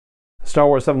Star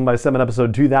Wars 7x7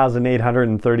 episode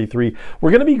 2833.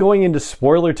 We're going to be going into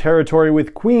spoiler territory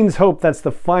with Queen's Hope. That's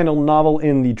the final novel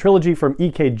in the trilogy from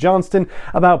E.K. Johnston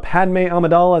about Padme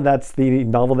Amidala. That's the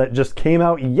novel that just came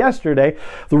out yesterday.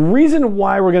 The reason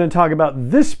why we're going to talk about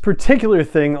this particular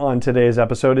thing on today's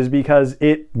episode is because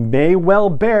it may well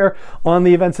bear on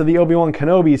the events of the Obi-Wan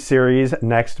Kenobi series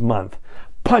next month.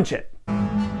 Punch it!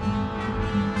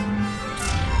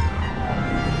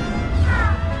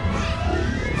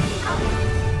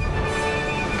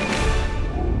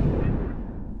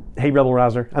 Hey Rebel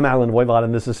Rouser, I'm Alan Voivod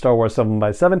and this is Star Wars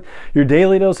 7x7, your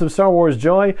daily dose of Star Wars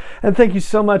joy, and thank you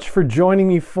so much for joining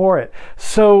me for it.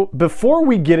 So before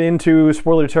we get into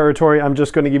spoiler territory, I'm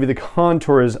just going to give you the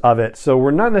contours of it. So we're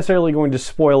not necessarily going to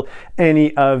spoil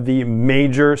any of the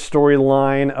major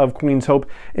storyline of Queen's Hope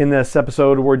in this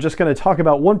episode. We're just going to talk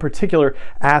about one particular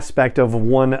aspect of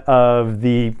one of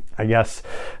the, I guess,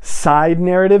 side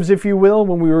narratives, if you will.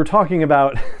 When we were talking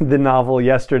about the novel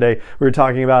yesterday, we were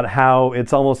talking about how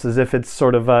it's almost as if it's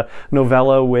sort of a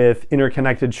novella with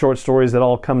interconnected short stories that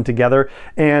all come together.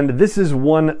 And this is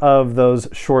one of those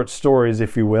short stories,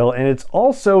 if you will. And it's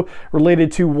also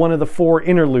related to one of the 4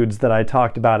 interludes that I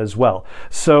talked about as well.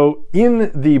 So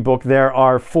in the book, there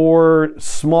are 4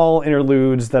 small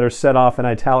interludes that are set off in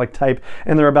italic type.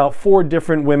 And there are about 4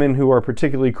 different women who are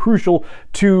particularly crucial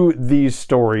to these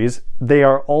stories. They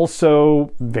are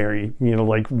also very,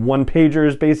 like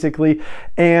one-pagers basically,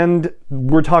 and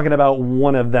we're talking about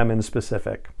one of them in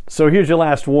specific. So here's your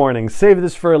last warning. Save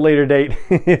this for a later date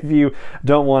if you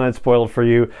don't want it spoiled for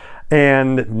you.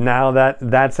 And now that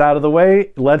that's out of the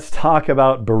way, let's talk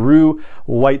about Beru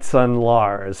White Sun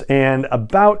Lars and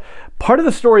about part of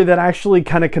the story that actually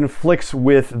kind of conflicts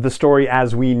with the story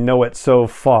as we know it so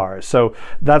far. So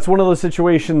that's one of those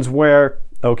situations where,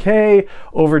 okay,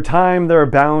 over time there are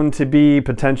bound to be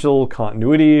potential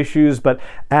continuity issues, but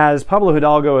as Pablo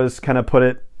Hidalgo has kind of put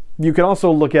it, you can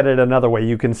also look at it another way.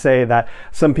 You can say that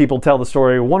some people tell the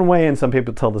story one way and some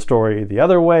people tell the story the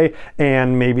other way,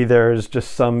 and maybe there's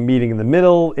just some meeting in the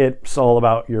middle. It's all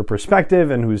about your perspective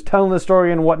and who's telling the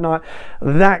story and whatnot.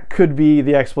 That could be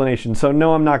the explanation. So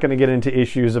no, I'm not going to get into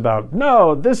issues about,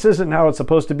 no, this isn't how it's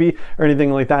supposed to be or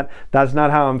anything like that. That's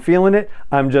not how I'm feeling it.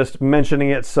 I'm just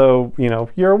mentioning it so,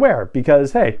 you're aware,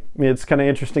 because hey, it's kind of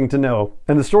interesting to know.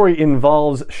 And the story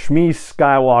involves Shmi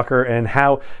Skywalker and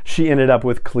how she ended up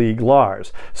with Cliegg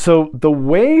Lars. So the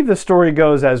way the story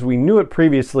goes as we knew it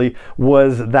previously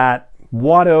was that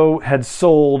Watto had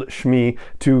sold Shmi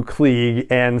to Cliegg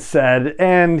and said,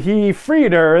 and he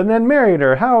freed her and then married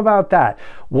her. How about that?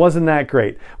 Wasn't that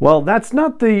great? Well, that's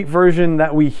not the version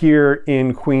that we hear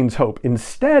in Queen's Hope.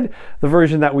 Instead, the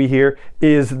version that we hear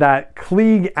is that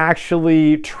Cliegg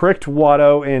actually tricked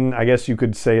Watto in, I guess you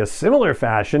could say, a similar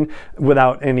fashion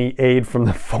without any aid from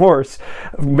the Force,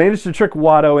 managed to trick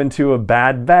Watto into a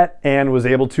bad bet and was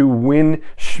able to win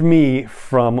Shmi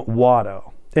from Watto.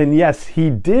 And yes, he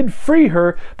did free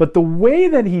her, but the way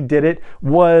that he did it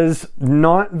was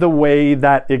not the way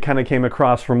that it kind of came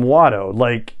across from Watto.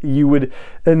 Like, you would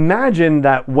imagine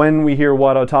that when we hear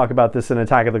Watto talk about this in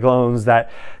Attack of the Clones,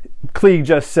 that Cliegg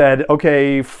just said,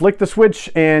 okay, flick the switch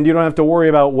and you don't have to worry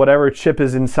about whatever chip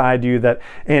is inside you that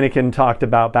Anakin talked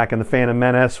about back in The Phantom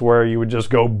Menace, where you would just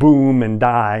go boom and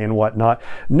die and whatnot.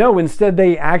 No, instead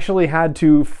they actually had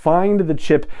to find the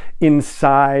chip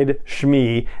inside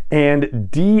Shmi and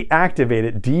deactivate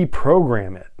it,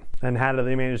 deprogram it. And how do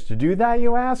they manage to do that,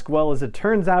 you ask? Well, as it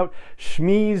turns out,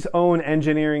 Shmi's own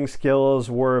engineering skills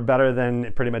were better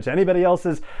than pretty much anybody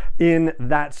else's in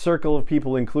that circle of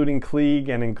people, including Cliegg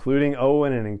and including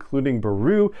Owen and including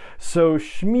Beru. So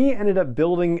Shmi ended up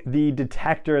building the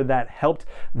detector that helped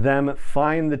them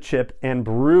find the chip, and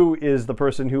Beru is the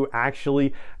person who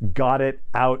actually got it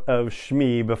out of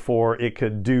Shmi before it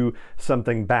could do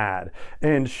something bad.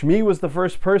 And Shmi was the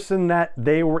first person that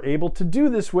they were able to do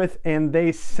this with, and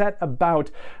they set about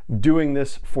doing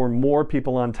this for more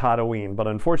people on Tatooine, but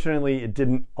unfortunately it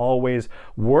didn't always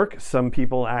work. Some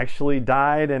people actually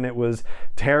died and it was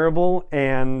terrible,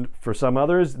 and for some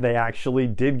others they actually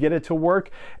did get it to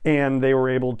work and they were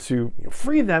able to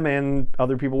free them, and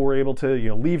other people were able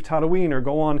to leave Tatooine or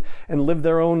go on and live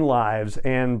their own lives,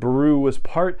 and Beru was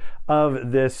part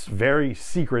of this very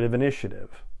secretive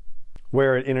initiative.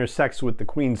 Where it intersects with the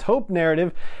Queen's Hope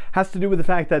narrative has to do with the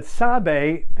fact that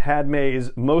Sabe,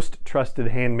 Padme's most trusted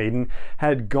handmaiden,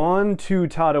 had gone to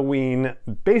Tatooine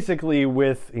basically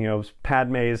with,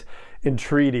 Padme's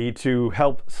entreaty to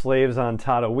help slaves on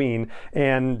Tatooine,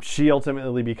 and she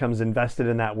ultimately becomes invested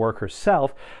in that work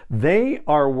herself. They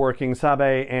are working,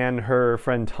 Sabe and her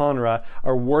friend Tonra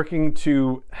are working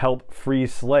to help free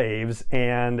slaves,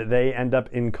 and they end up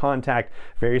in contact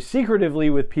very secretively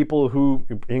with people who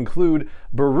include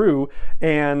Beru,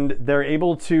 and they're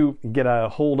able to get a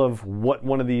hold of what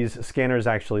one of these scanners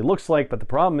actually looks like. But the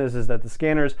problem is that the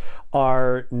scanners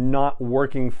are not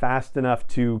working fast enough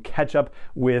to catch up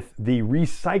with the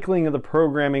recycling of the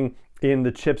programming in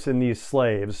the chips in these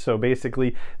slaves. So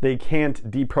basically they can't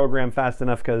deprogram fast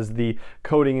enough because the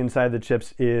coding inside the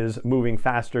chips is moving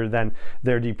faster than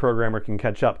their deprogrammer can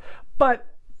catch up. But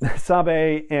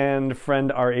Sabe and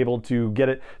friend are able to get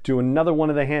it to another one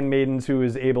of the handmaidens who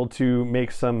is able to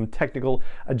make some technical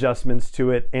adjustments to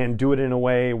it and do it in a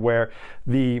way where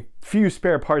the few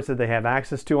spare parts that they have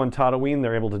access to on Tatooine,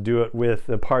 they're able to do it with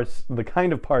the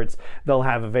kind of parts they'll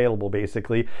have available,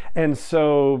 basically. And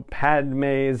so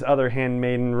Padme's other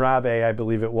handmaiden, Rabe, I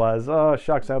believe it was, oh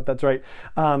shucks, I hope that's right,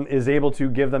 is able to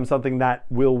give them something that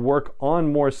will work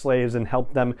on more slaves and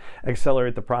help them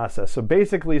accelerate the process. So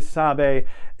basically Sabe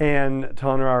and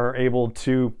Tonra are able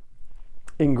to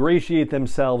ingratiate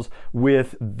themselves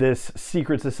with this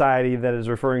secret society that is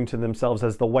referring to themselves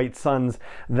as the White Suns,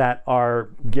 that are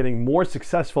getting more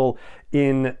successful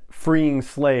in freeing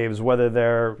slaves, whether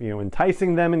they're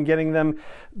enticing them and getting them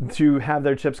to have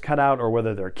their chips cut out, or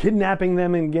whether they're kidnapping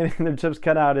them and getting their chips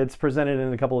cut out. It's presented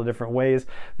in a couple of different ways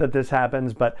that this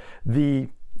happens, but the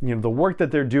work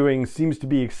that they're doing seems to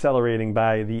be accelerating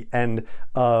by the end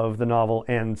of the novel.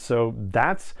 And so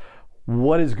that's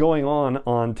what is going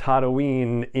on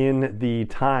Tatooine in the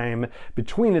time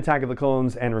between Attack of the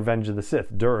Clones and Revenge of the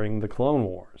Sith during the Clone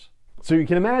Wars. So you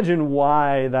can imagine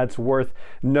why that's worth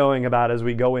knowing about as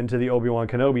we go into the Obi-Wan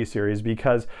Kenobi series,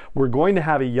 because we're going to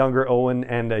have a younger Owen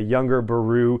and a younger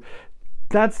Beru.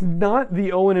 That's not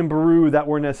the Owen and Beru that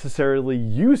we're necessarily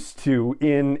used to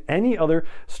in any other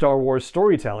Star Wars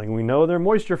storytelling. We know they're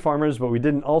moisture farmers, but we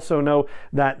didn't also know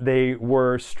that they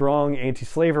were strong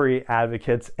anti-slavery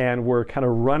advocates and were kind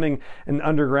of running an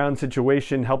underground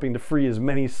situation, helping to free as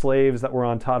many slaves that were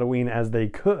on Tatooine as they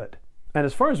could. And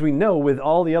as far as we know, with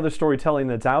all the other storytelling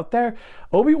that's out there,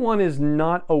 Obi-Wan is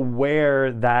not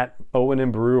aware that Owen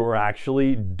and Beru are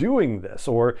actually doing this.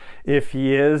 Or if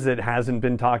he is, it hasn't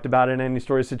been talked about in any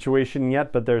story situation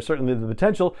yet, but there's certainly the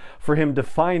potential for him to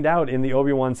find out in the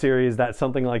Obi-Wan series that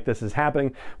something like this is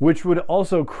happening, which would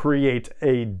also create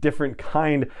a different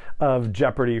kind of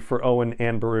jeopardy for Owen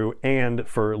and Beru, and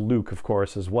for Luke, of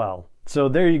course, as well. So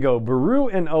there you go. Beru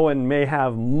and Owen may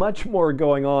have much more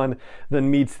going on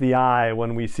than meets the eye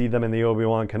when we see them in the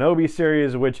Obi-Wan Kenobi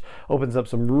series, which opens up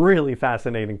some really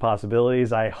fascinating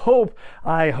possibilities. I hope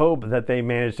that they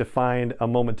manage to find a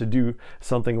moment to do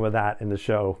something with that in the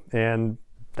show. And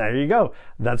there you go.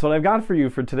 That's what I've got for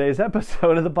you for today's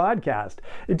episode of the podcast.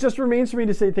 It just remains for me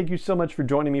to say thank you so much for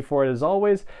joining me for it as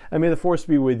always, and may the Force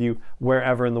be with you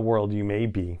wherever in the world you may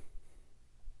be.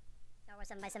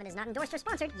 7x7 is not endorsed or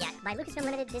sponsored yet by Lucasfilm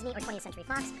Limited, Disney, or 20th Century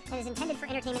Fox, and is intended for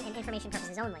entertainment and information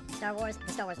purposes only. Star Wars,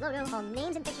 the Star Wars logo, all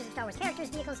names and pictures of Star Wars characters,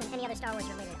 vehicles, and any other Star Wars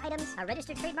related items are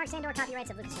registered trademarks and/or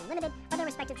copyrights of Lucasfilm Limited, or their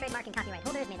respective trademark and copyright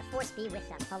holders. May the Force be with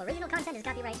them. All original content is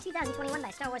copyright 2021 by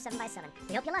Star Wars 7x7.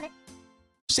 We hope you love it.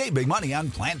 Save big money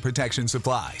on plant protection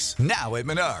supplies, now at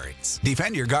Menards.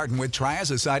 Defend your garden with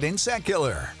Triazicide Insect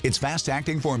Killer. Its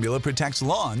fast-acting formula protects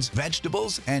lawns,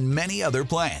 vegetables, and many other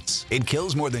plants. It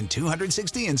kills more than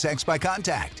 260 insects by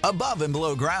contact, above and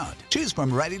below ground. Choose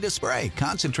from ready to spray,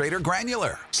 concentrate, or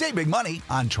granular. Save big money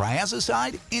on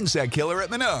Triazicide Insect Killer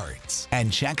at Menards.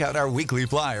 And check out our weekly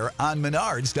flyer on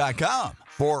Menards.com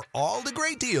for all the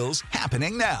great deals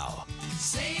happening now.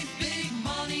 Save big